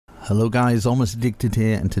Hello guys, Almost Addicted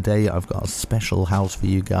here, and today I've got a special house for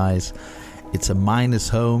you guys. It's a miner's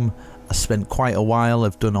home. I spent quite a while,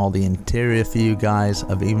 I've done all the interior for you guys,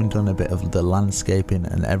 I've even done a bit of the landscaping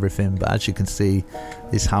and everything, but as you can see,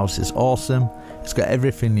 this house is awesome. It's got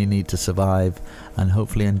everything you need to survive and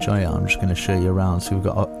hopefully enjoy it. I'm just going to show you around. So we've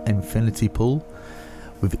got an infinity pool,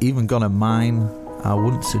 we've even got a mine. I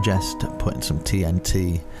wouldn't suggest putting some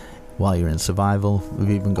TNT while you're in survival.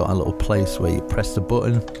 We've even got a little place where you press the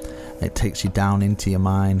button, it takes you down into your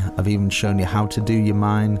mine. I've even shown you how to do your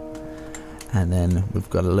mine. And then we've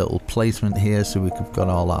got a little placement here, so we've got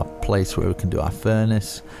all our place where we can do our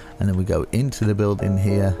furnace, and then we go into the building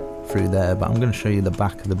here through there, but I'm going to show you the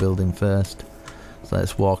back of the building first. So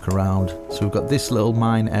let's walk around. So we've got this little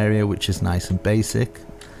mine area which is nice and basic,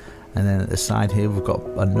 and then at the side here we've got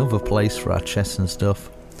another place for our chests and stuff.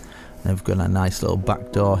 And we've got a nice little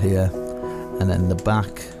back door here, and then the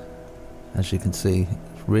back, as you can see,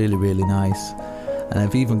 it's really nice. And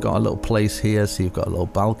I've even got a little place here, so you've got a little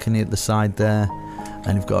balcony at the side there,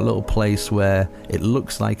 and you've got a little place where it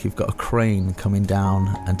looks like you've got a crane coming down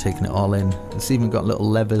and taking it all in. It's even got little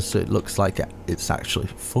levers, so it looks like it's actually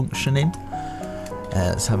functioning.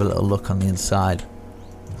 Let's have a little look on the inside.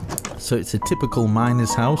 So it's a typical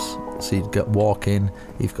miner's house. So you've got walk in,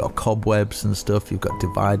 you've got cobwebs and stuff, you've got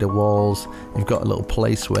divider walls, you've got a little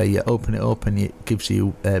place where you open it up and it gives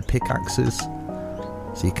you pickaxes,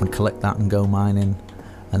 so you can collect that and go mining.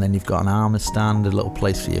 And then you've got an armor stand, a little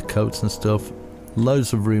place for your coats and stuff,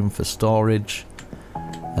 loads of room for storage.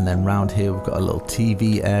 And then round here we've got a little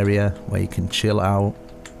TV area where you can chill out,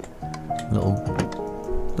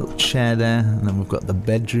 little chair there, and then we've got the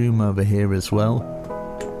bedroom over here as well.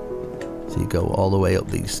 So you go all the way up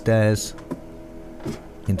these stairs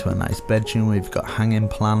into a nice bedroom where you've got hanging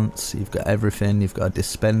plants, you've got everything, you've got a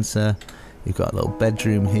dispenser, you've got a little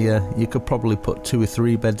bedroom here. You could probably put 2 or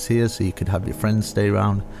 3 beds here so you could have your friends stay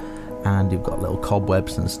around, and you've got little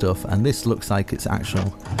cobwebs and stuff. And this looks like it's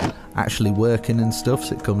actually working and stuff,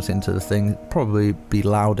 so it comes into the thing. Probably be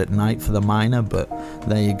loud at night for the miner, but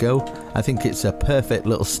there you go. I think it's a perfect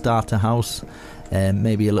little starter house.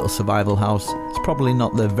 Maybe a little survival house. It's probably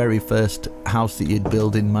not the very first house that you'd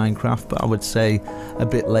build in Minecraft, but I would say a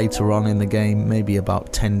bit later on in the game, maybe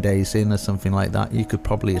about 10 days in or something like that, you could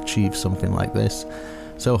probably achieve something like this.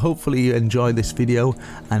 So hopefully you enjoy this video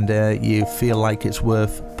and you feel like it's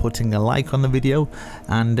worth putting a like on the video,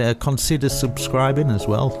 and consider subscribing as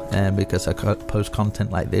well, because I post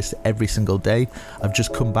content like this every single day. I've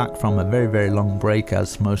just come back from a very long break,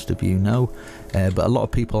 as most of you know, but a lot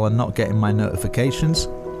of people are not getting my notifications.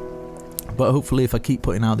 But hopefully if I keep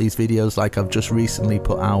putting out these videos, like I've just recently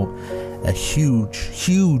put out a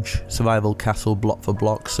huge survival castle block for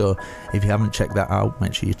block, so if you haven't checked that out,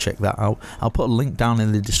 make sure you check that out. I'll put a link down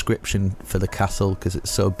in the description for the castle because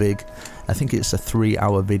it's so big. I think it's a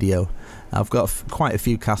 3-hour video. I've got quite a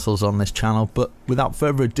few castles on this channel, but without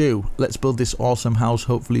further ado, let's build this awesome house.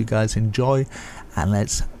 Hopefully you guys enjoy, and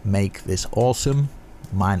let's make this awesome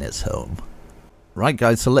miner's home. Right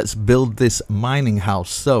guys, so let's build this mining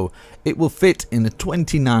house. So it will fit in a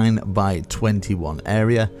 29 by 21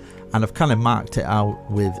 area, and I've kind of marked it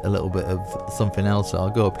out with a little bit of something else. So I'll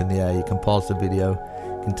go up in the air, you can pause the video,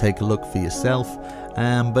 you can take a look for yourself.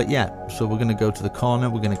 But yeah, so we're going to go to the corner,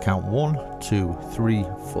 we're going to count 1 2 3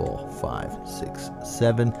 4 5 6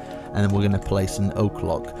 7, and then we're going to place an oak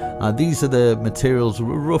log. Now these are the materials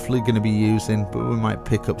we're roughly going to be using, but we might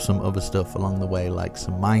pick up some other stuff along the way, like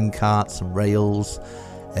some minecart, some rails,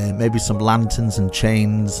 maybe some lanterns and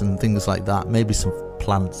chains and things like that, maybe some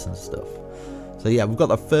plants and stuff. So yeah, we've got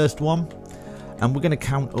the first one, and we're going to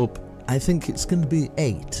count up. I think it's going to be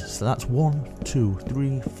 8. So that's 1 2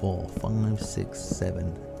 3 4 5 6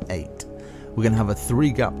 7 8. We're going to have a 3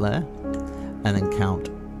 gap there, and then count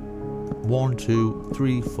 1 2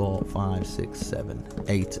 3 4 5 6 7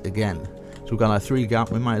 8 again. So we've got our 3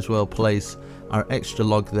 gap. We might as well place our extra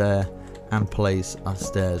log there and place our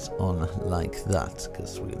stairs on like that,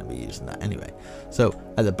 because we're going to be using that anyway. So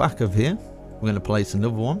at the back of here, we're going to place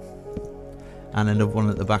another one, and another one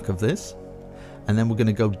at the back of this, and then we're going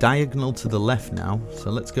to go diagonal to the left now. So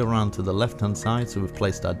let's go around to the left hand side. So we've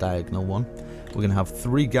placed our diagonal one, we're going to have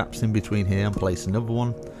 3 gaps in between here and place another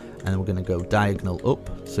one, and then we're going to go diagonal up,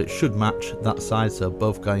 so it should match that side, so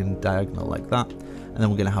both going diagonal like that. And then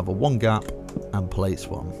we're going to have a 1 gap and place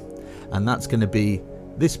one, and that's going to be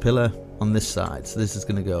this pillar on this side. So this is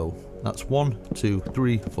going to go, that's 1 2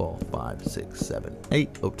 3 4 5 6 7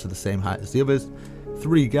 8, up to the same height as the others.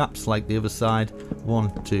 3 gaps like the other side,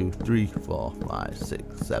 1 2 3 4 5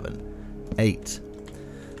 6 7 8.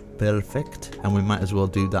 Perfect. And we might as well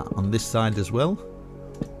do that on this side as well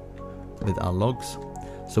with our logs.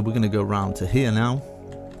 So we're going to go round to here now.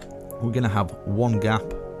 We're going to have one gap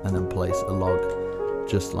and then place a log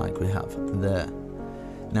just like we have there.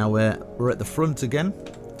 Now we're at the front again,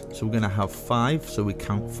 so we're going to have 5, so we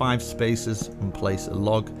count 5 spaces and place a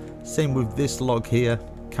log. Same with this log here,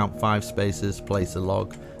 count 5 spaces, place a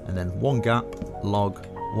log, and then one gap, log,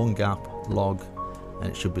 one gap, log, and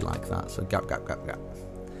it should be like that. So gap, gap, gap, gap.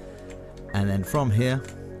 And then from here,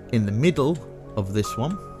 in the middle of this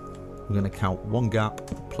one, we're going to count one gap,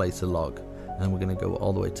 place a log, and we're going to go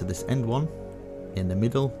all the way to this end one. In the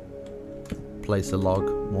middle, place a log,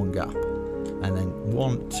 one gap, and then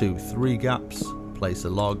 1, 2, 3 gaps, place a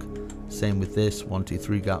log. Same with this, 1, 2,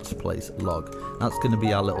 3 gaps, place a log. That's going to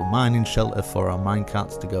be our little mining shelter for our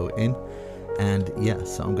minecarts to go in. And yeah,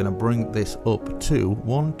 so I'm going to bring this up to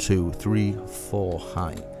 1, 2, 3, 4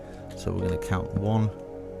 high. So we're going to count 1.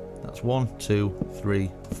 That's 1, 2,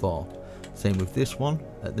 3, 4. Same with this one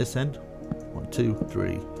at this end. 1, 2,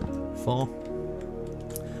 3, 4.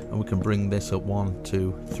 And we can bring this up 1,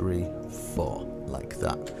 2, 3, 4 like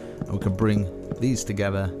that. And we can bring these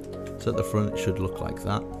together. So at the front it should look like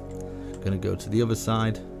that. Going to go to the other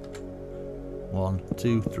side. 1,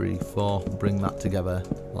 2, 3, 4. Bring that together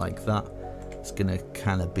like that. It's going to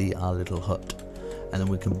kind of be our little hut. And then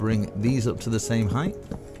we can bring these up to the same height.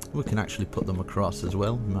 We can actually put them across as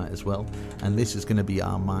well, might as well. And this is going to be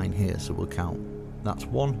our mine here, so we'll count. That's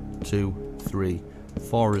 1, 2, 3,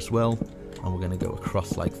 4 as well. And we're going to go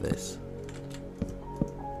across like this.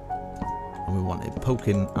 And we want it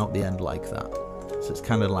poking out the end like that. So it's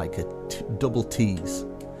kind of like a double T's.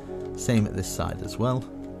 Same at this side as well.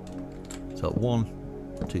 So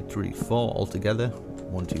 1, 2, 3, 4 all together.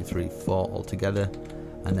 1, 2, 3, 4 all together,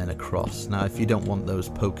 and then across. Now if you don't want those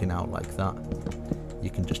poking out like that, you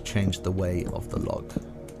can just change the way of the log.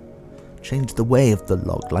 Change the way of the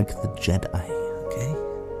log like the Jedi, okay?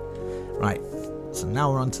 Right, so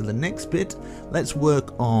now we're on to the next bit. Let's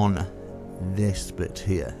work on this bit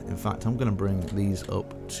here. In fact, I'm going to bring these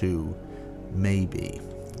up to maybe,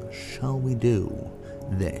 shall we do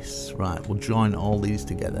this? Right, we'll join all these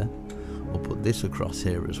together. We'll put this across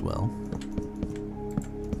here as well.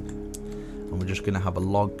 And we're just going to have a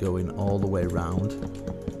log going all the way around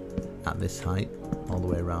at this height, all the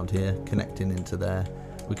way around here, connecting into there.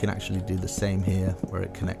 We can actually do the same here where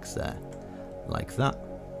it connects there, like that.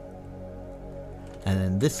 And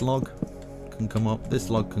then this log can come up, this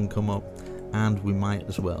log can come up, and we might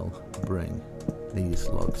as well bring these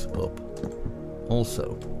logs up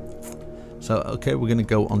also. So okay, we're going to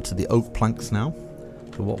go onto the oak planks now.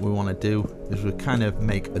 So what we want to do is we kind of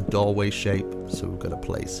make a doorway shape. So we've got a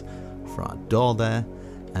place for our door there,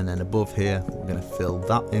 and then above here we're going to fill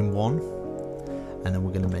that in 1, and then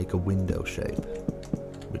we're going to make a window shape,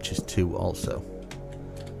 which is 2 also.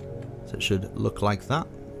 So it should look like that.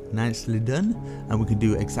 Nicely done. And we can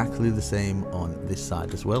do exactly the same on this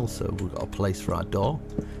side as well. So we've got a place for our door.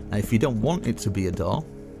 Now if you don't want it to be a door,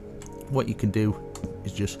 what you can do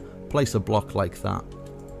is just place a block like that,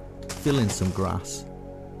 fill in some grass,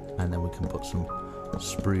 and then we can put some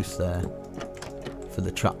spruce there for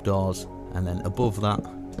the trapdoors, and then above that,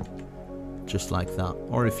 just like that.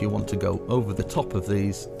 Or if you want to go over the top of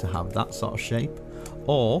these to have that sort of shape,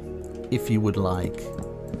 or if you would like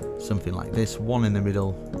something like this, 1 in the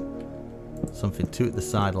middle, something 2 at the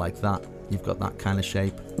side like that, you've got that kind of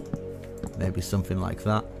shape. Maybe something like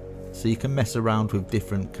that. So you can mess around with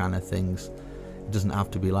different kind of things. It doesn't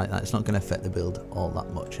have to be like that. It's not going to affect the build all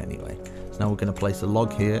that much anyway. So now we're going to place a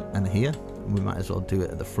log here and here, and we might as well do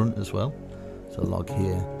it at the front as well. So log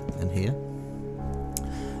here and here.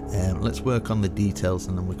 Let's work on the details,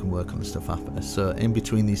 and then we can work on the stuff after. So in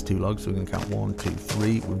between these 2 logs, we're going to count 1, 2,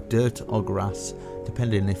 3 with dirt or grass,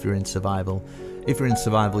 depending if you're in survival. If you're in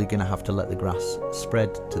survival, you're going to have to let the grass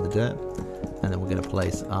spread to the dirt, and then we're going to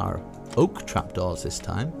place our oak trapdoors this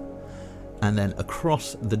time. And then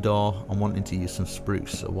across the door, I'm wanting to use some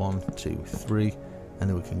spruce. So 1, 2, 3, and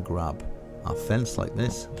then we can grab our fence like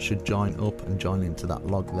this. It should join up and join into that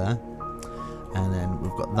log there. And then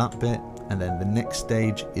we've got that bit, and then the next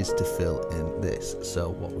stage is to fill in this.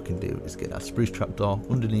 So what we can do is get our spruce trapdoor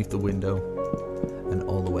underneath the window and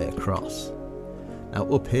all the way across. Now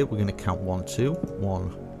up here we're going to count 1, 2,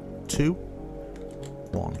 1, 2,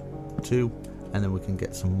 1, 2, and then we can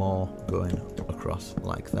get some more going across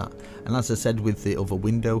like that. And as I said with the other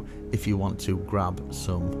window, if you want to grab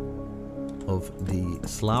some of the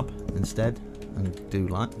slab instead and do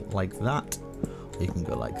like that, you can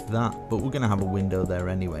go like that, but we're going to have a window there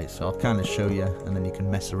anyway, so I'll kind of show you, and then you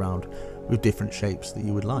can mess around with different shapes that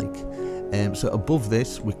you would like. So above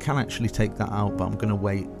this we can actually take that out, but I'm going to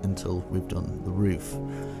wait until we've done the roof.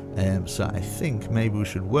 So I think maybe we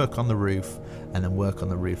should work on the roof and then work on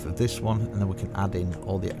the roof of this one, and then we can add in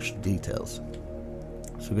all the extra details.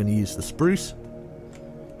 So we're going to use the spruce.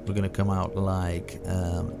 We're going to come out like,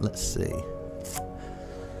 let's see.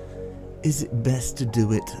 Is it best to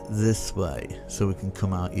do it this way so we can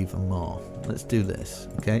come out even more? Let's do this,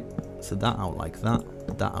 okay? So that out like that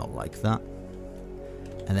out like that.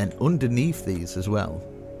 And then underneath these as well,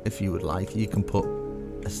 if you would like, you can put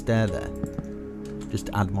a stair there, just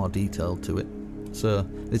to add more detail to it. So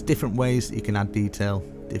there's different ways that you can add detail,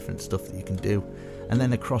 different stuff that you can do. And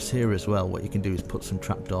then across here as well, what you can do is put some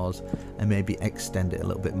trapdoors and maybe extend it a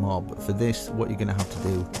little bit more. But for this, what you're going to have to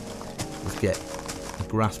do is get a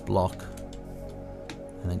grass block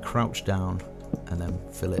and then crouch down and then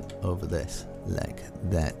fill it over this like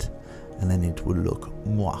that, and then it will look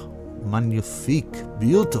magnifique,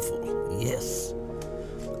 beautiful, yes.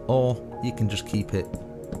 Or you can just keep it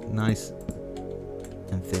nice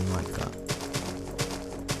and thin like that,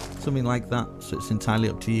 something like that. So it's entirely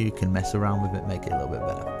up to you. You can mess around with it, make it a little bit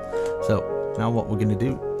better. So now what we're going to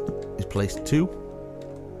do is place 2,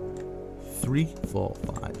 3, 4,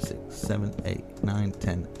 5, 6, 7, 8, 9,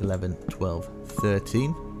 10, 11, 12,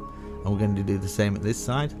 13. And we're going to do the same at this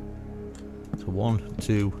side. So 1,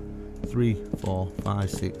 2, 3, 4, 5,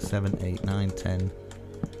 6, 7, 8, 9, 10,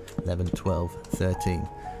 11, 12, 13.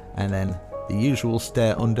 And then the usual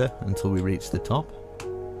stair under until we reach the top.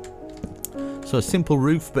 So a simple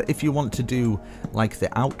roof, but if you want to do like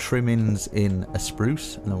the out trimmings in a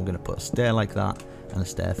spruce, and then we're going to put a stair like that and a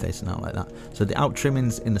stair facing out like that. So the out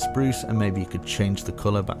trimmings in the spruce, and maybe you could change the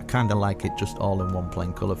colour, but I kind of like it just all in one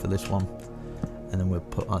plain colour for this one. And then we'll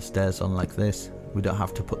put our stairs on like this. We don't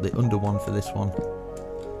have to put the under one for this one,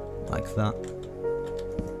 like that.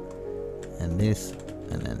 And this,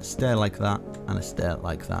 and then a stair like that, and a stair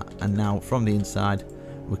like that. And now from the inside,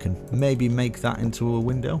 we can maybe make that into a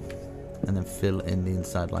window, and then fill in the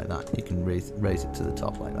inside like that. You can raise it to the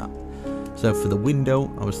top like that. So for the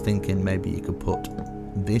window, I was thinking maybe you could put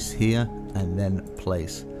this here and then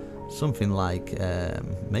place something like,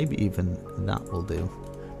 maybe even that will do,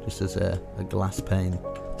 just as a glass pane.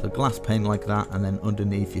 So glass pane like that, and then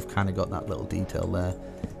underneath you've kind of got that little detail there.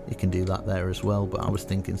 You can do that there as well, but I was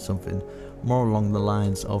thinking something more along the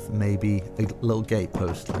lines of maybe a little gate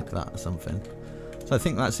post like that or something. So I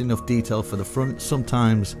think that's enough detail for the front.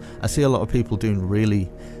 Sometimes I see a lot of people doing really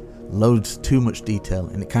loads too much detail,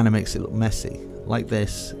 and it kind of makes it look messy. Like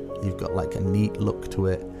this, you've got like a neat look to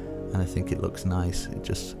it, and I think it looks nice. It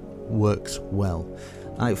just works well.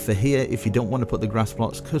 Like for here, if you don't want to put the grass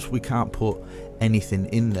blocks, because we can't put anything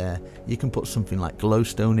in there, you can put something like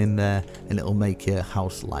glowstone in there and it'll make your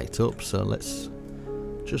house light up. So let's,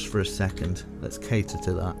 just for a second, let's cater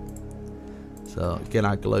to that. So get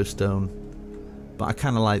our glowstone, but I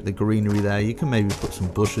kind of like the greenery there. You can maybe put some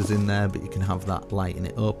bushes in there, but you can have that lighting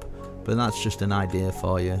it up. But that's just an idea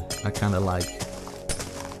for you. I kind of like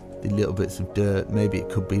the little bits of dirt. Maybe it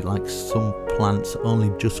could be like some plants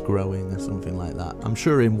only just growing or something like that. I'm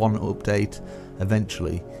sure in one update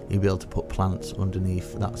eventually you'll be able to put plants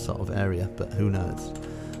underneath that sort of area, but who knows.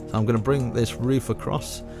 So I'm going to bring this roof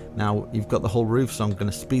across. Now you've got the whole roof, so I'm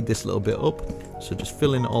going to speed this a little bit up. So just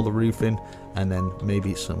fill in all the roof in, and then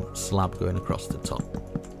maybe some slab going across the top.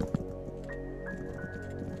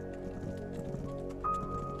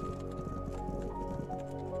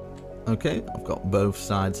 Okay, I've got both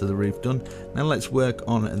sides of the roof done. Now let's work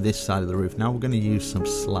on this side of the roof. Now we're going to use some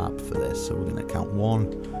slab for this. So we're going to count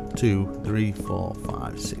 1, 2, 3, 4,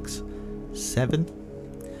 5, 6, 7.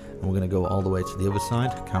 And we're going to go all the way to the other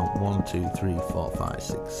side. Count 1, 2, 3, 4, 5,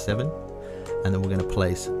 6, 7. And then we're going to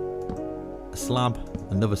place a slab,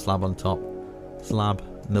 another slab on top, slab,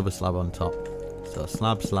 another slab on top. So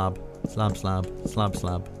slab, slab, slab, slab, slab,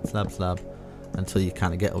 slab, slab, slab, until you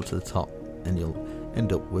kind of get up to the top, and you'll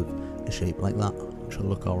end up with a shape like that, which will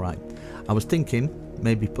look alright. I was thinking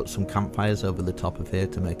maybe put some campfires over the top of here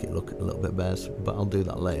to make it look a little bit better, but I'll do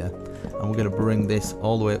that later. And we're going to bring this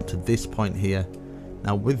all the way up to this point here.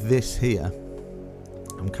 Now with this here,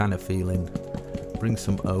 I'm kind of feeling, bring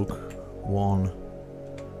some oak, 1,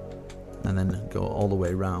 and then go all the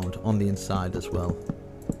way around on the inside as well.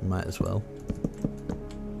 You might as well.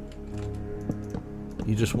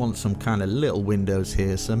 You just want some kind of little windows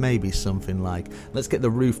here, so maybe something like, let's get the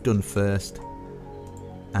roof done first,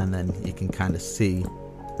 and then you can kind of see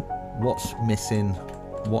what's missing,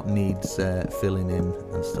 what needs filling in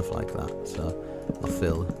and stuff like that. So I'll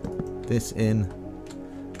fill this in.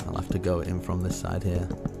 I'll have to go in from this side here.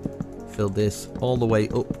 Fill this all the way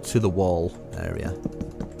up to the wall area,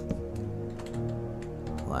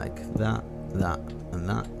 like that, that, and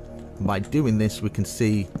that. And by doing this, we can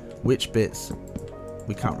see which bits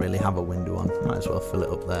we can't really have a window on. Might as well fill it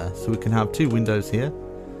up there. So we can have 2 windows here.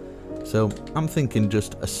 So I'm thinking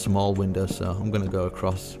just a small window, so I'm going to go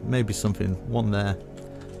across maybe something, 1 there,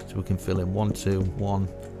 so we can fill in 1, 2, 1,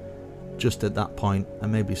 just at that point,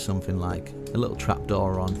 and maybe something like a little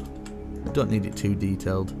trapdoor on. Don't need it too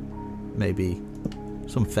detailed. Maybe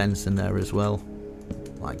some fence in there as well,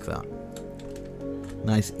 like that.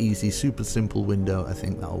 Nice, easy, super simple window. I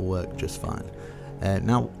think that'll work just fine.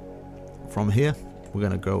 Now, from here, we're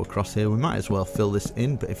going to go across here. We might as well fill this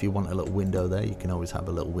in, but if you want a little window there, you can always have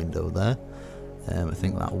a little window there. I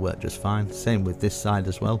think that'll work just fine. Same with this side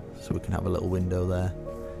as well, so we can have a little window there.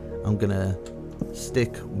 I'm going to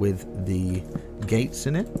stick with the gates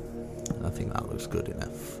in it. I think that looks good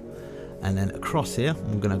enough. And then across here,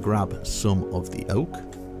 I'm going to grab some of the oak.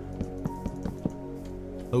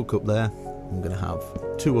 Oak up there. I'm going to have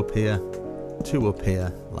 2 up here, 2 up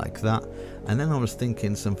here, like that. And then I was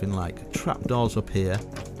thinking something like trapdoors up here,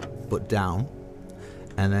 but down.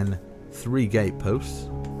 And then 3 gate posts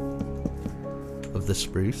of the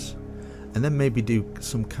spruce. And then maybe do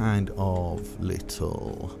some kind of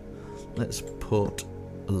little... Let's put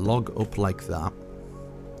a log up like that.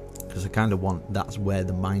 Because I kind of want... That's where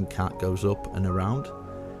the minecart goes up and around.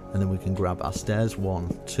 And then we can grab our stairs,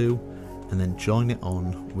 1, 2. And then join it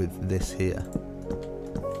on with this here.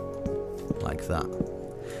 Like that.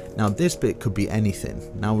 Now this bit could be anything.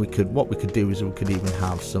 Now what we could do is we could even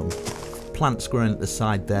have some plants growing at the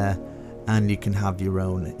side there, and you can have your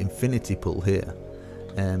own infinity pool here.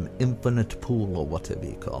 Infinite pool or whatever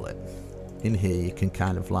you call it. In here you can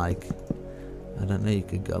kind of like, I don't know, you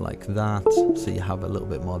could go like that, so you have a little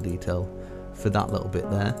bit more detail for that little bit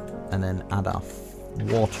there, and then add our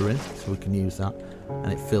water in so we can use that,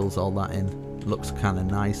 and it fills all that in. Looks kind of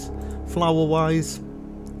nice. Flower wise,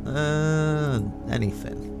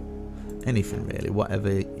 anything really,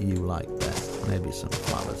 whatever you like best. Maybe some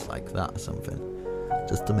flowers like that or something,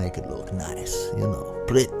 just to make it look nice, you know,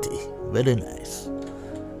 pretty, very nice.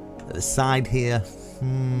 At the side here,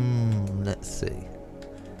 let's see,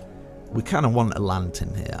 we kind of want a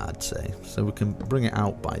lantern here, I'd say, so we can bring it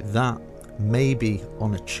out by that, maybe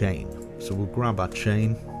on a chain. So we'll grab our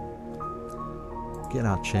chain, get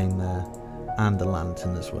our chain there, and a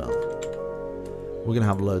lantern as well. We're going to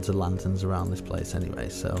have loads of lanterns around this place anyway,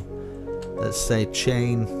 so let's say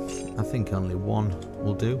chain, I think only 1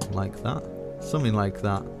 will do, like that. Something like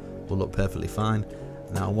that will look perfectly fine.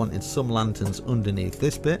 Now I wanted some lanterns underneath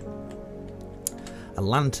this bit. A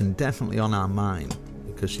lantern definitely on our mine,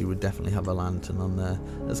 because you would definitely have a lantern on there.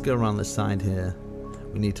 Let's go around the side here.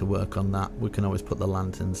 We need to work on that. We can always put the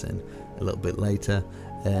lanterns in a little bit later.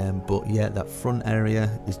 But yeah, that front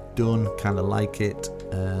area is done, kind of like it.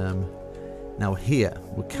 Now here,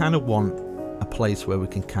 we kind of want a place where we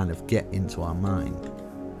can kind of get into our mine.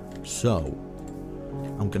 So,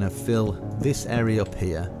 I'm going to fill this area up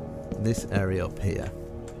here, this area up here.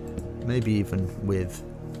 Maybe even with,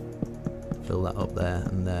 fill that up there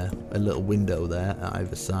and there. A little window there at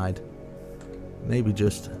either side. Maybe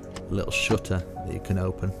just a little shutter that you can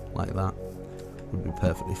open like that. Would be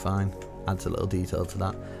perfectly fine. Adds a little detail to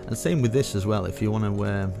that. And same with this as well. If you want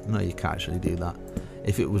to, no, you can't actually do that.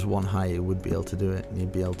 If it was 1 higher, you would be able to do it. And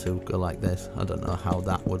you'd be able to go like this. I don't know how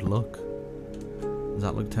that would look. Does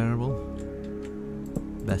that look terrible?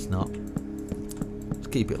 Best not.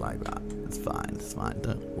 Just keep it like that. It's fine. It's fine.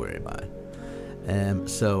 Don't worry about it.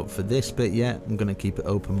 So for this bit, yeah, I'm going to keep it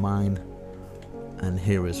open mine. And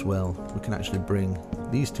here as well, we can actually bring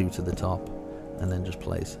these 2 to the top and then just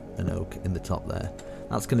place an oak in the top there.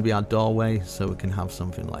 That's going to be our doorway, so we can have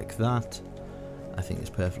something like that. I think it's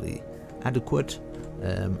perfectly adequate.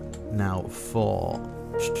 Now for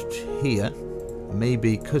here,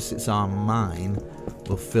 maybe because it's our mine,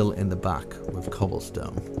 we'll fill in the back with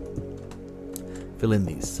cobblestone. Fill in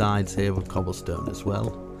these sides here with cobblestone as well.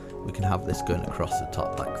 We can have this going across the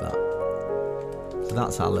top like that. So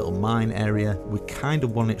that's our little mine area. We kind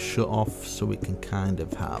of want it shut off so we can kind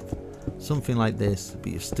of have something like this,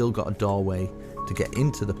 but you've still got a doorway to get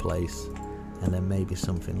into the place, and then maybe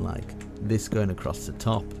something like this going across the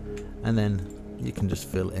top, and then you can just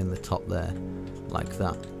fill in the top there like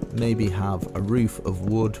that. Maybe have a roof of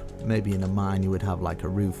wood. Maybe in a mine you would have like a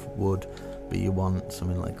roof wood, but you want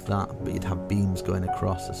something like that, but you'd have beams going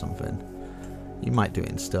across or something. You might do it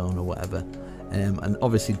in stone or whatever. And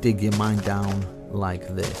obviously dig your mine down like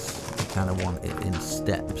this. You kind of want it in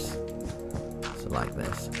steps, so like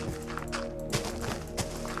this,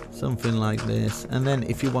 something like this. And then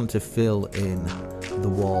if you want to fill in the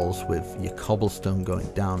walls with your cobblestone going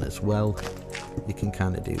down as well, you can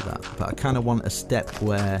kind of do that. But I kind of want a step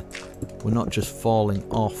where we're not just falling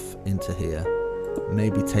off into here.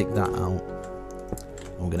 Maybe take that out.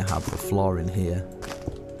 I'm going to have the floor in here.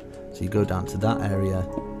 So you go down to that area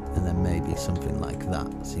and then maybe something like that.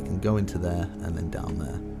 So you can go into there and then down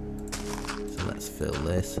there. So let's fill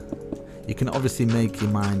this. You can obviously make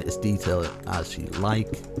your mine as detailed as you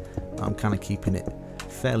like. I'm kind of keeping it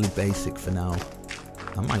fairly basic for now.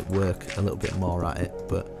 I might work a little bit more at it,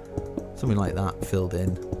 but something like that filled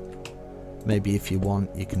in. Maybe if you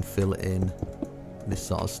want, you can fill it in this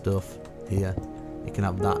sort of stuff here. You can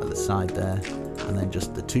have that at the side there, and then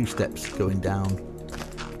just the 2 steps going down,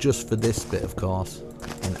 just for this bit of course,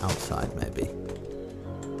 and outside maybe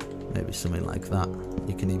something like that.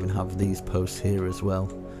 You can even have these posts here as well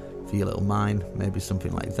for your little mine, maybe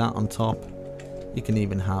something like that on top. You can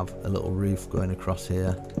even have a little roof going across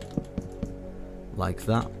here like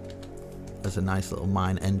that as a nice little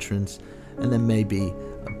mine entrance, and then maybe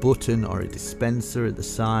a button or a dispenser at the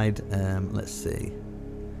side. Let's see,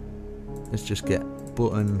 let's just get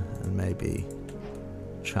button and maybe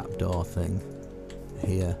trapdoor thing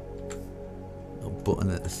here, little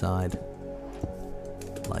button at the side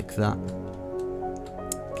like that.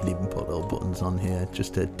 You can even put little buttons on here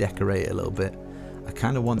just to decorate it a little bit. I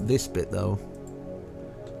kind of want this bit though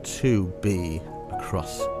to be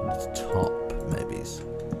across the top.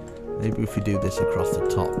 Maybe if we do this across the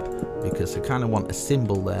top, because I kind of want a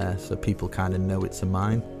symbol there so people kind of know it's a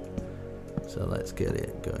mine. So let's get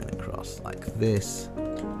it going across like this,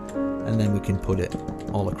 and then we can put it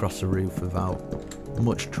all across the roof without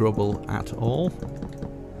much trouble at all.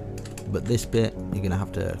 But this bit you're gonna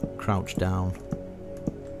have to crouch down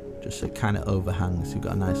just so it kind of overhangs. You've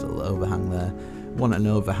got a nice little overhang there. Want an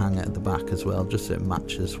overhang at the back as well, just so it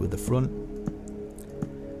matches with the front.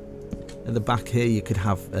 At the back here you could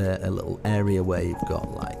have a little area where you've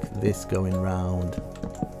got like this going round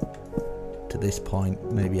to this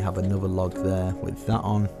point. Maybe you have another log there with that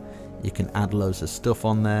on. You can add loads of stuff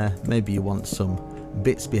on there. Maybe you want some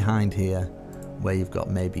bits behind here where you've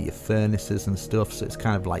got maybe your furnaces and stuff, so it's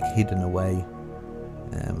kind of like hidden away.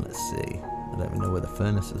 Let's see, I don't even know where the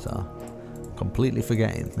furnaces are. I'm completely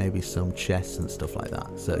forgetting. Maybe some chests and stuff like that.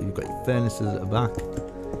 So you've got your furnaces at the back.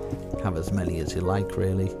 Have as many as you like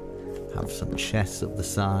really. Have some chests up the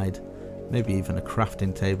side, maybe even a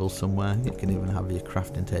crafting table somewhere. You can even have your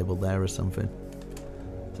crafting table there or something.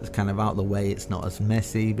 So it's kind of out of the way, it's not as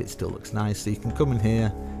messy, but it still looks nice. So you can come in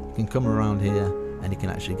here, you can come around here, and you can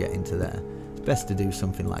actually get into there. It's best to do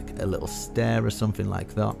something like a little stair or something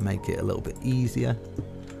like that, make it a little bit easier.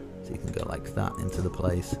 So you can go like that into the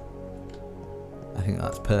place. I think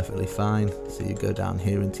that's perfectly fine. So you go down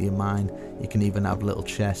here into your mine. You can even have little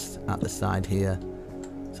chests at the side here.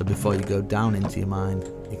 So before you go down into your mine,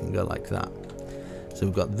 you can go like that. So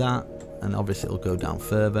we've got that, and obviously it'll go down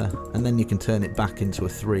further, and then you can turn it back into a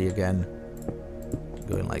 3 again,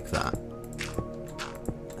 going like that,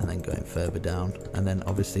 and then going further down, and then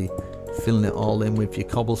obviously filling it all in with your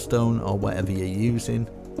cobblestone or whatever you're using.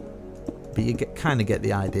 But you kind of get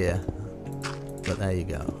the idea. But there you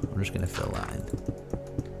go. I'm just going to fill that in.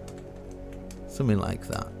 Something like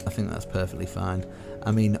that. I think that's perfectly fine. I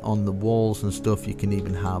mean, on the walls and stuff, you can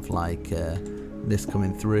even have like this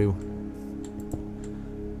coming through.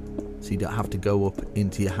 So you don't have to go up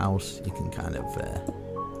into your house. You can kind of,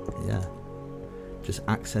 yeah, just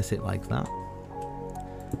access it like that.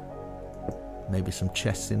 Maybe some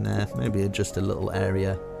chests in there. Maybe just a little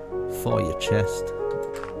area for your chest.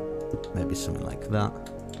 Maybe something like that.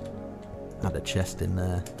 Add a chest in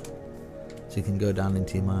there. So you can go down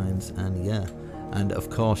into your mines, and yeah. And of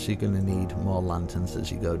course you're going to need more lanterns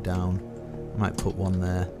as you go down. I might put one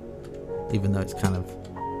there, even though it's kind of,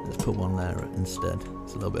 let's put one there instead.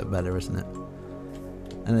 It's a little bit better, isn't it?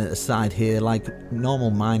 And at the side here, like normal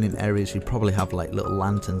mining areas, you probably have like little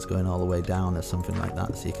lanterns going all the way down or something like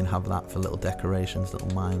that. So you can have that for little decorations,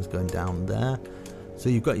 little mines going down there. So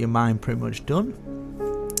you've got your mine pretty much done.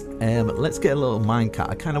 Let's get a little minecart.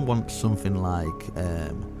 I kind of want something like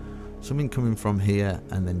something coming from here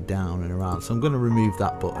and then down and around. So I'm going to remove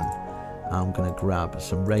that button. I'm going to grab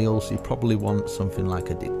some rails. You probably want something like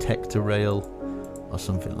a detector rail or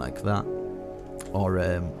something like that, or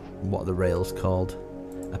what are the rails called,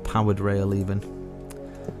 a powered rail even.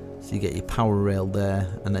 So you get your power rail there,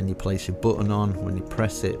 and then you place your button on. When you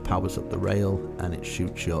press it, it powers up the rail and it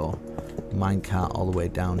shoots your minecart all the way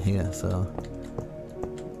down here. So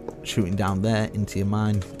shooting down there into your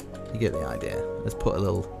mine, you get the idea. Let's put a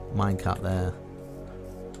little minecart there,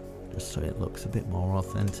 just so it looks a bit more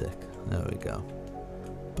authentic. There we go.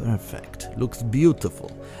 Perfect. Looks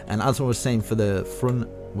beautiful. And as I was saying, for the front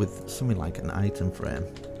with something like an item frame.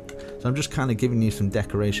 So I'm just kind of giving you some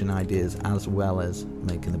decoration ideas as well as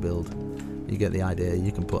making the build. You get the idea.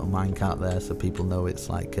 You can put a minecart there so people know it's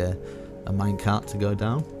like a minecart to go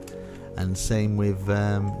down. And same with,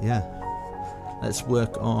 yeah. Let's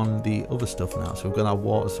work on the other stuff now. So we've got our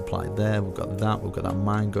water supply there. We've got that. We've got our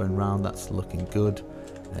mine going round. That's looking good.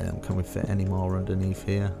 Can we fit any more underneath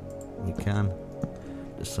here? We can.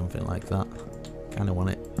 Just something like that. Kind of want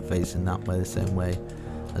it facing that way, the same way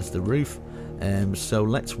as the roof. So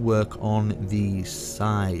let's work on the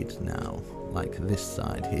side now, like this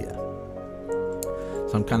side here.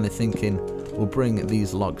 So I'm kind of thinking we'll bring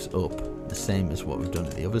these logs up the same as what we've done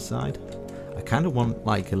at the other side. I kind of want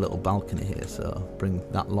like a little balcony here, so bring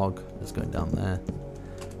that log that's going down there,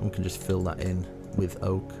 and we can just fill that in with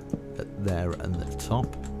oak there and the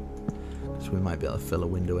top, so we might be able to fill a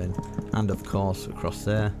window in, and of course across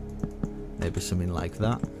there, maybe something like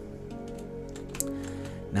that.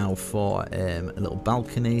 Now for a little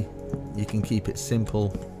balcony, you can keep it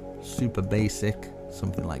simple, super basic,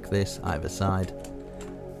 something like this either side,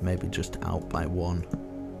 maybe just out by one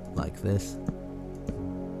like this.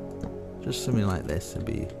 Just something like this would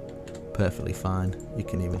be perfectly fine. You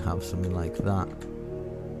can even have something like that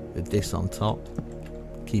with this on top.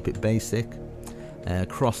 Keep it basic.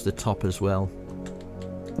 Across the top as well,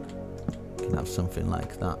 you can have something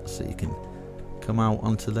like that, so you can come out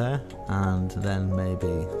onto there, and then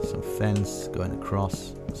maybe some fence going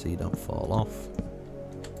across so you don't fall off.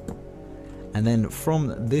 And then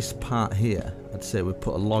from this part here, I'd say we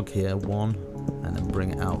put a log here, one, and then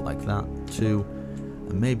bring it out like that, two,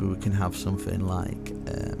 and maybe we can have something like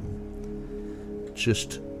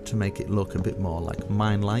just to make it look a bit more like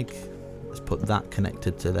mine-like. Let's put that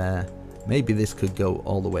connected to there. Maybe this could go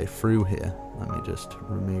all the way through here. Let me just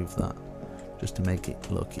remove that, just to make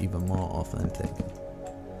it look even more authentic.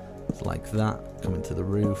 It's like that, coming to the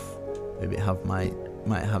roof. Maybe it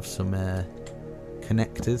might have some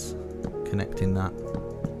connectors connecting that.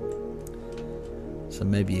 So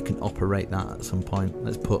maybe you can operate that at some point.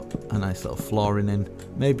 Let's put a nice little flooring in.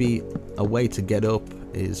 Maybe a way to get up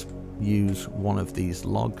is use one of these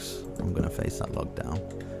logs. I'm going to face that log down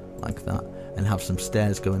like that, and have some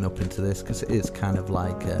stairs going up into this, because it is kind of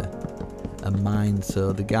like a mine,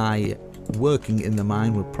 so the guy working in the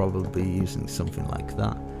mine would probably be using something like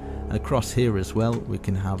that. And across here as well, we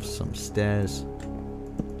can have some stairs,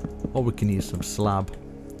 or we can use some slab.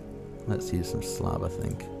 Let's use some slab, I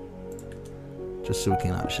think, just so we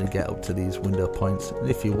can actually get up to these window points. And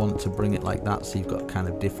if you want to bring it like that, so you've got kind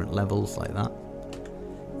of different levels like that,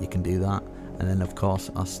 you can do that. And then of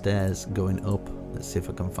course our stairs going up, let's see if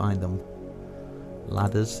I can find them,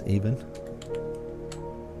 ladders even.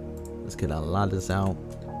 Let's get our ladders out,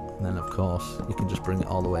 and then of course you can just bring it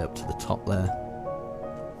all the way up to the top there,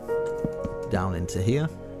 down into here.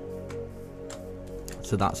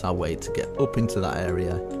 So that's our way to get up into that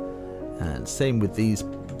area. And same with these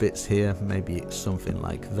bits here, maybe it's something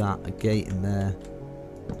like that, a gate in there,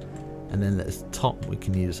 and then at the top we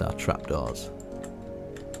can use our trapdoors.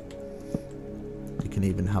 You can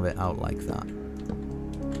even have it out like that,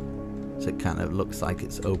 so it kind of looks like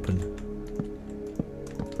it's open.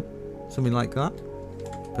 Something like that,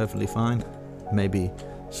 perfectly fine. Maybe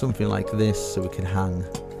something like this, so we can hang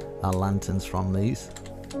our lanterns from these.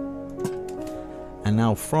 And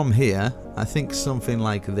now from here, I think something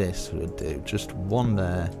like this would do. Just one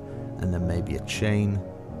there, and then maybe a chain.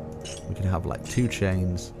 We can have like 2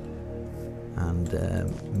 chains, and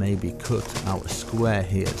maybe cut out a square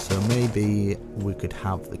here. So maybe we could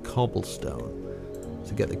have the cobblestone.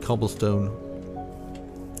 To get the cobblestone,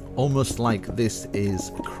 almost like this is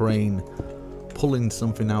a crane pulling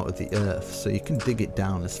something out of the earth. So you can dig it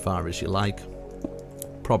down as far as you like.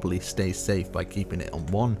 Probably stay safe by keeping it on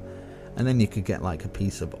one. And then you could get like a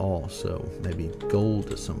piece of ore, so maybe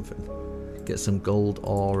gold or something. Get some gold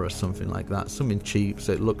ore or something like that, something cheap,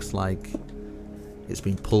 so it looks like it's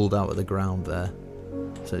been pulled out of the ground there.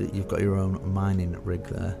 So you've got your own mining rig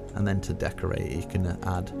there. And then to decorate it, you can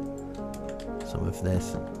add some of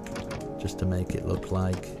this, just to make it look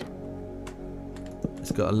like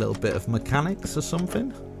it's got a little bit of mechanics or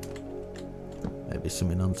something. Maybe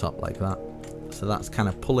something on top like that. So that's kind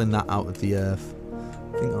of pulling that out of the earth.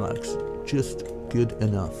 I think that's just good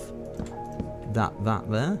enough. That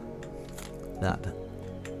there, that,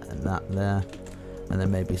 and that there, and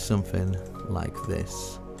then maybe something like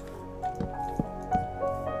this,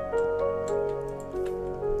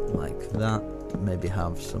 like that. Maybe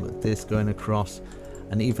have some of this going across,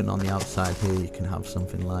 and even on the outside here you can have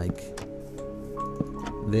something like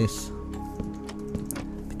this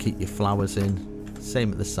to keep your flowers in.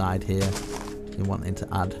 Same at the side here. You're wanting to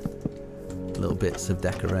add little bits of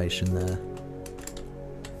decoration there.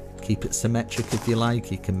 Keep it symmetric if you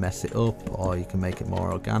like. You can mess it up, or you can make it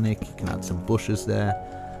more organic. You can add some bushes there.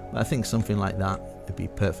 But I think something like that would be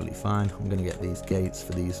perfectly fine. I'm going to get these gates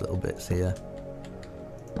for these little bits here.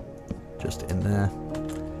 Just in there.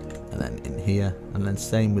 And then in here. And then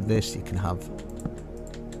same with this. You can have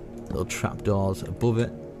little trapdoors above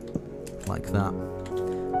it. Like that.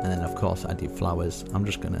 And then of course add your flowers. I'm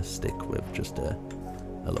just going to stick with just a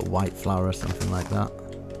little white flower or something like that.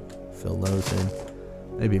 Fill those in.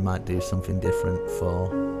 Maybe you might do something different for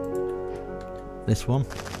this one.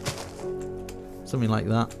 Something like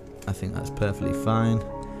that. I think that's perfectly fine.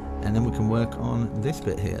 And then we can work on this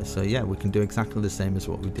bit here. So yeah, we can do exactly the same as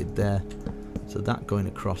what we did there. So that going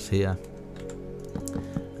across here.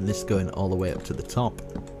 And this going all the way up to the top.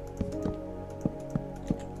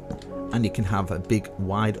 And you can have a big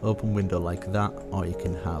wide open window like that. Or you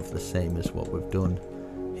can have the same as what we've done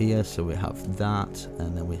here. So we have that,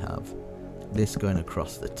 and then we have this going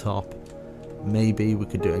across the top. Maybe we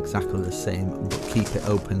could do exactly the same, but keep it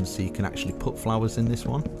open so you can actually put flowers in this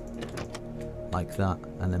one. Like that.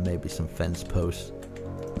 And then maybe some fence posts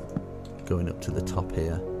going up to the top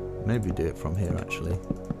here. Maybe do it from here actually.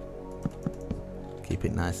 Keep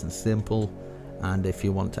it nice and simple. And if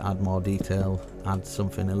you want to add more detail, add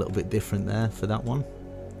something a little bit different there for that one.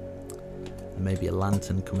 And maybe a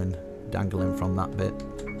lantern coming dangling from that bit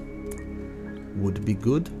would be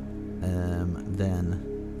good.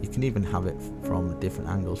 Then you can even have it from different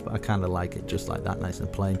angles, but I kind of like it just like that, nice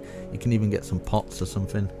and plain. You can even get some pots or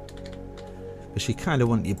something, because you kind of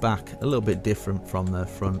want your back a little bit different from the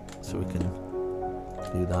front, so we can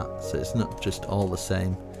do that. So it's not just all the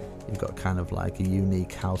same. You've got kind of like a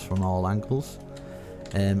unique house from all angles.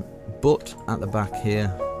 But at the back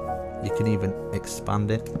here, you can even expand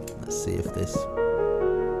it. Let's see if this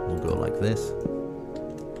will go like this.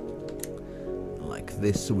 Like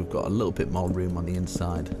this, so we've got a little bit more room on the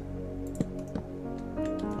inside.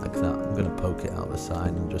 Like that. I'm going to poke it out the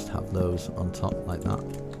side and just have those on top like that.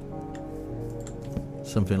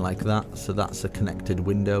 Something like that. So that's a connected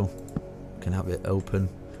window. We can have it open.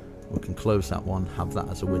 We can close that one, have that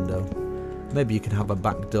as a window. Maybe you can have a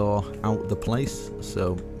back door out the place.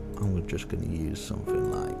 So I'm just going to use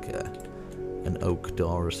something like an oak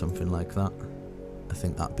door or something like that. I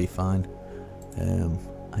think that'd be fine.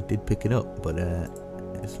 I did pick it up, but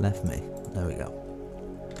it's left me. There we go.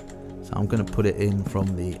 So I'm going to put it in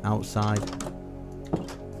from the outside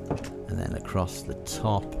and then across the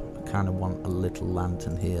top. I kind of want a little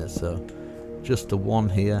lantern here, so just the one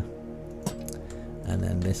here. And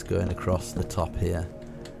then this going across the top here,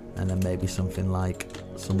 and then maybe something like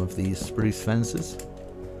some of these spruce fences.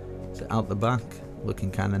 So out the back,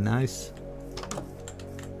 looking kind of nice.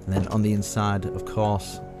 And then on the inside, of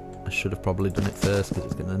course, I should have probably done it first because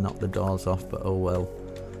it's going to knock the doors off, but oh well.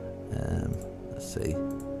 Let's see,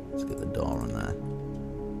 let's get the door on there.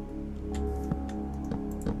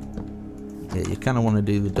 Yeah, you kind of want to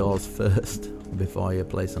do the doors first before you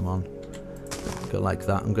place them on. Go like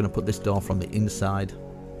that. I'm going to put this door from the inside,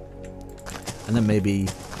 and then maybe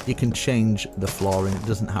you can change the flooring. It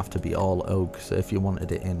doesn't have to be all oak, so if you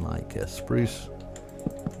wanted it in like a spruce,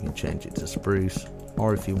 you can change it to spruce,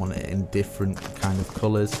 or if you want it in different kind of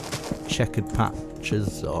colours, checkered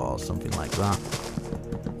patches or something like that.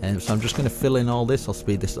 And so I'm just going to fill in all this. I'll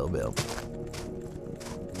speed this a little bit up.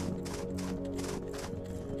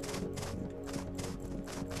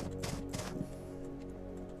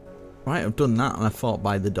 Right, I've done that, and I thought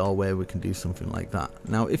by the doorway we can do something like that.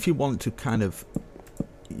 Now if you want to kind of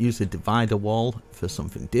use a divider wall for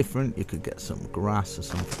something different, you could get some grass or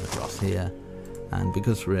something across here, and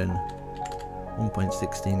because we're in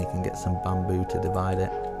 1.16 you can get some bamboo to divide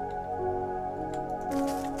it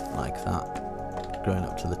like that, going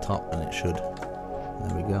up to the top, and it should,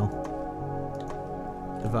 there we go,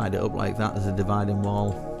 divide it up like that as a dividing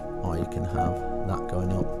wall, or you can have that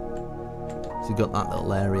going up. So you've got that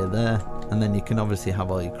little area there, and then you can obviously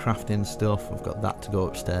have all your crafting stuff. We've got that to go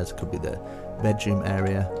upstairs. It could be the bedroom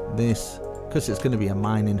area. This, because it's going to be a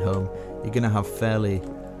mining home, you're going to have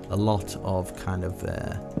a lot of kind of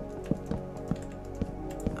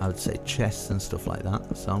I would say chests and stuff like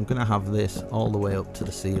that. So I'm going to have this all the way up to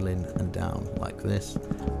the ceiling and down like this.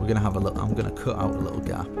 We're going to have a little, I'm going to cut out a little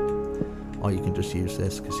gap, or you can just use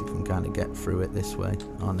this because you can kind of get through it this way.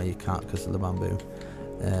 Oh no, you can't because of the bamboo.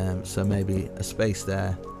 So maybe a space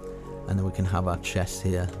there, and then we can have our chest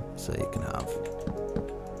here, so you can have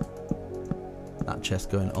that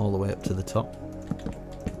chest going all the way up to the top,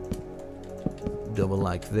 double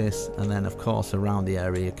like this, and then of course around the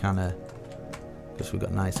area you kind of because we've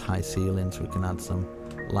got nice high ceilings. We can add some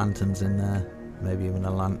lanterns in there, maybe even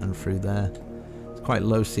a lantern through there. It's quite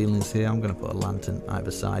low ceilings here. I'm going to put a lantern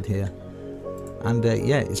either side here. And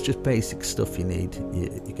yeah, it's just basic stuff you need.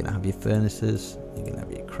 You can have your furnaces, you can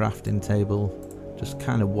have your crafting table, just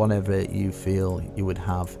kind of whatever you feel you would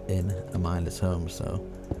have in a miner's home. So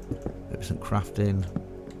maybe some crafting,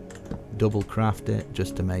 double craft it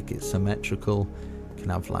just to make it symmetrical. You can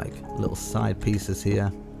have like little side pieces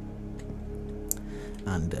here,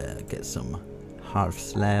 and get some hearth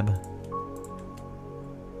slab,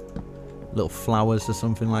 little flowers or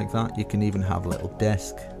something like that. You can even have a little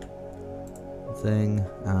desk thing,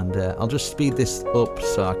 and I'll just speed this up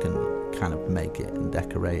so I can kind of make it and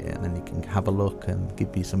decorate it, and then you can have a look and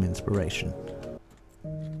give me some inspiration.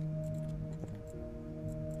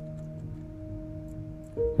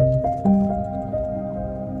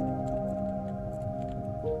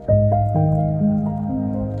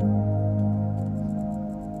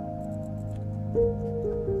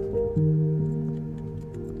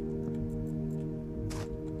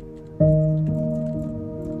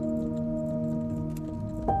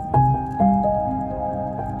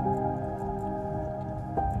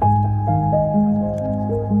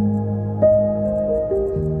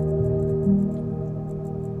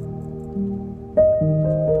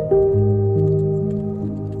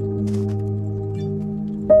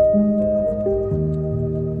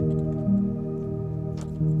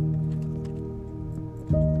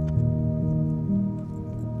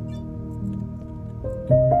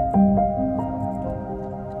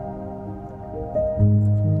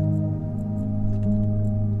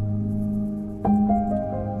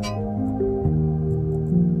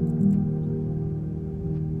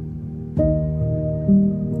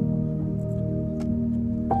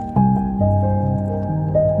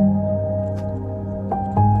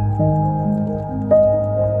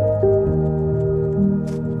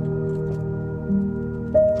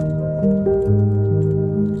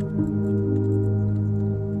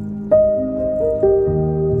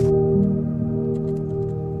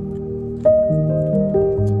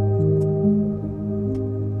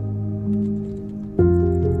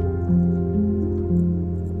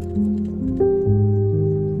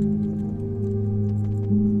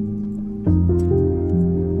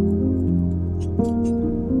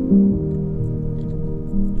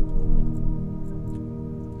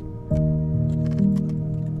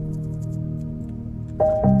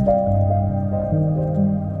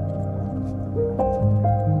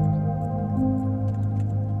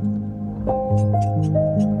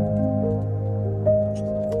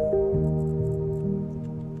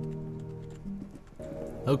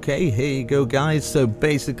 Okay, here you go guys. So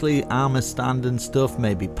basically armor stand and stuff,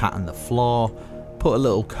 maybe pattern the floor, put a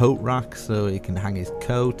little coat rack so he can hang his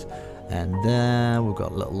coat, and there we've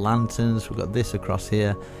got little lanterns. We've got this across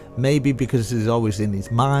here, maybe because he's always in his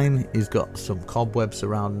mine, he's got some cobwebs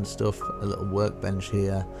around and stuff, a little workbench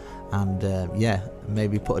here, and yeah,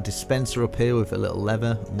 maybe put a dispenser up here with a little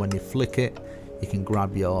lever, and when you flick it you can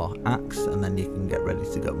grab your axe and then you can get ready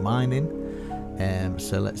to go mining.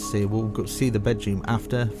 So let's see, we'll go see the bedroom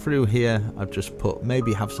after. Through here I've just put,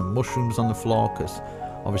 maybe have some mushrooms on the floor, because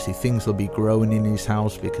obviously things will be growing in his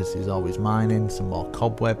house because he's always mining. Some more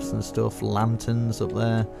cobwebs and stuff, lanterns up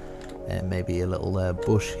there, and maybe a little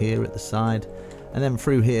bush here at the side. And then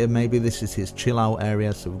through here, maybe this is his chill out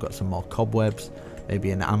area, so we've got some more cobwebs, maybe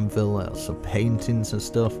an anvil, some paintings and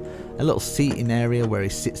stuff. A little seating area where he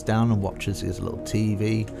sits down and watches his little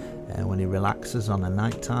TV when he relaxes on a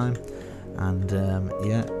night time. And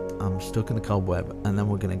yeah, I'm stuck in the cobweb, and then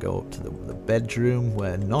we're going to go up to the bedroom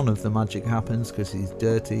where none of the magic happens because he's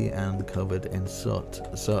dirty and covered in soot.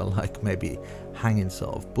 So like maybe hanging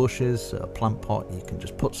sort of bushes, a plant pot, you can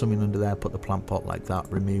just put something under there, put the plant pot like that,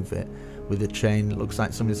 remove it with a chain, it looks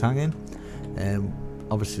like somebody's hanging.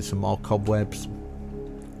 Obviously some more cobwebs,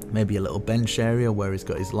 maybe a little bench area where he's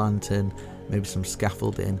got his lantern, maybe some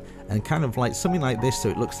scaffolding, and kind of like something like this so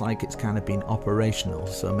it looks like it's kind of been operational.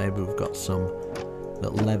 So maybe we've got some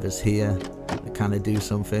little levers here that kind of do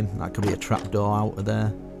something. That could be a trapdoor out of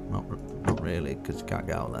there. Not really, because you can't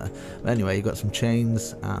get out there. But anyway, you've got some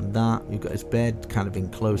chains and that. You've got his bed kind of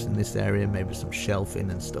enclosed in this area, maybe some shelving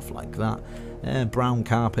and stuff like that. Brown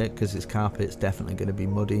carpet, because his carpet's definitely going to be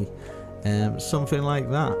muddy. Something like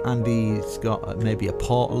that. And he's got maybe a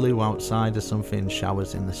portaloo outside or something,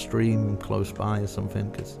 showers in the stream close by or something,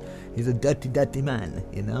 because he's a dirty man,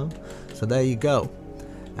 you know. So there you go.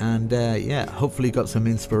 And yeah, hopefully got some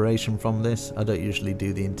inspiration from this. I don't usually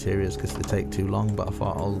do the interiors because they take too long, but I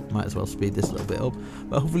thought I might as well speed this a little bit up.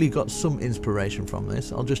 But hopefully got some inspiration from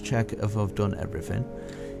this. I'll just check if I've done everything.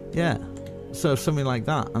 Yeah, So something like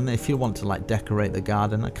that. And if you want to like decorate the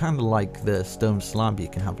garden, I kind of like the stone slab. You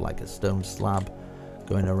can have like a stone slab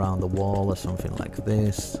going around the wall or something like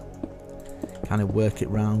this. Kind of work it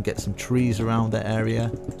round, get some trees around the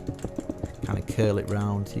area, kind of curl it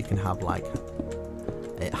round. You can have like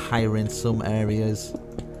it higher in some areas,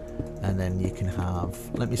 and then you can have,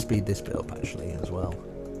 let me speed this bit up actually as well.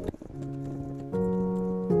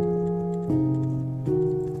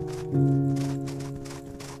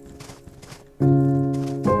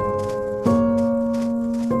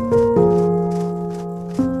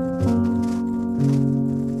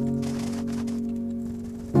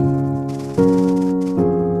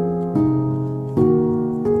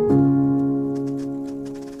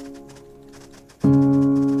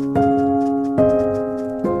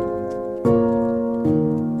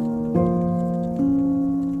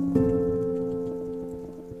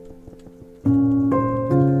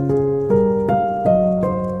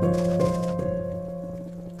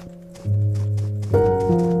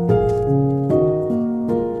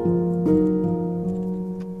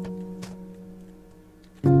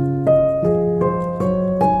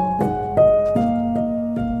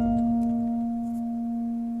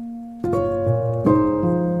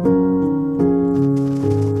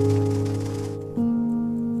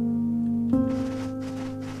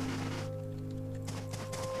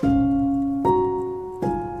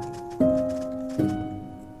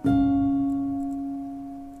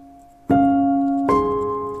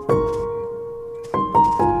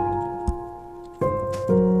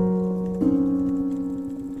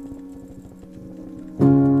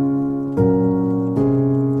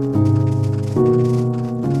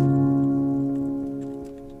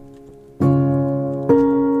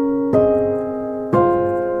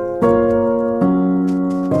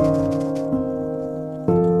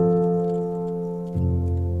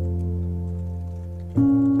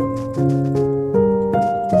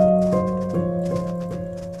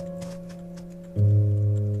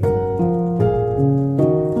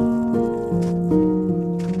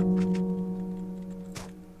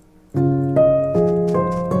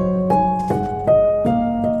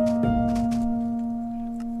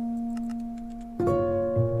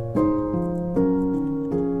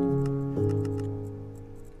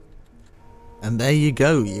 And there you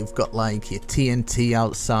go, you've got like your TNT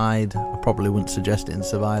outside. I probably wouldn't suggest it in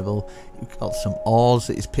survival. You've got some ores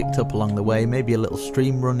that he's picked up along the way, maybe a little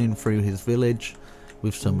stream running through his village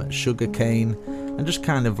with some sugar cane, and just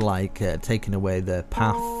kind of like taking away the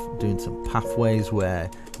path, doing some pathways where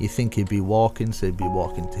you think he'd be walking. So he'd be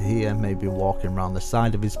walking to here, maybe walking around the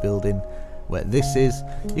side of his building where this is.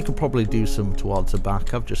 You can probably do some towards the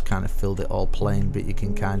back. I've just kind of filled it all plain, but you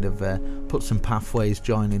can kind of put some pathways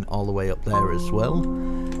joining all the way up there as well.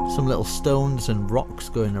 Some little stones and rocks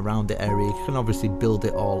going around the area. You can obviously build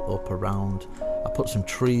it all up around. I put some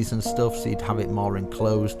trees and stuff so you'd have it more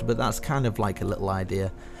enclosed, but that's kind of like a little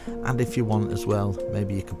idea. And if you want as well,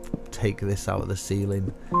 maybe you could take this out of the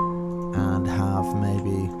ceiling and have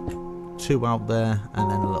maybe 2 out there,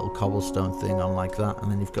 and then a little cobblestone thing on like that,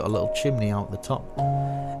 and then you've got a little chimney out the top.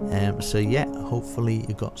 So yeah, hopefully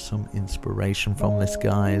you got some inspiration from this,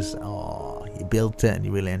 guys. Oh, you built it and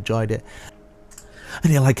you really enjoyed it,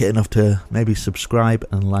 and you like it enough to maybe subscribe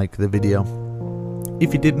and like the video.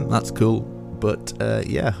 If you didn't, that's cool, but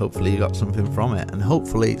yeah, hopefully you got something from it, and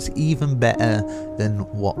hopefully it's even better than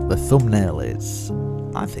what the thumbnail is.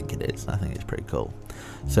 I think it is. I think it's pretty cool.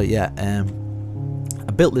 So yeah,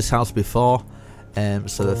 I built this house before,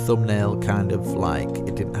 so the thumbnail kind of like,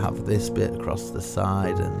 it didn't have this bit across the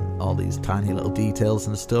side and all these tiny little details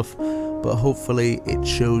and stuff, but hopefully it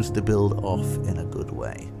shows the build off in a good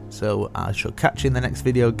way. So I shall catch you in the next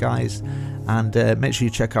video, guys, and make sure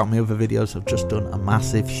you check out my other videos. I've just done a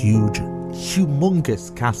massive, huge,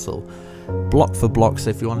 humongous castle, block for block, so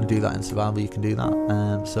if you want to do that in survival you can do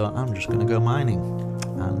that. So I'm just going to go mining,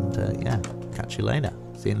 and yeah, catch you later.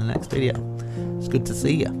 See you in the next video. It's good to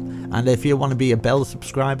see you. And if you want to be a bell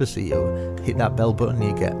subscriber, so you hit that bell button,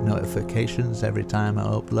 you get notifications every time I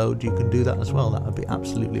upload, you can do that as well. That would be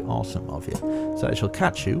absolutely awesome of you. So I shall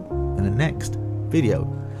catch you in the next video.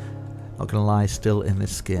 Not gonna lie, still in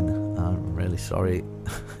this skin. I'm really sorry.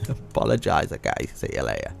 Apologise, guys. See you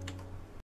later.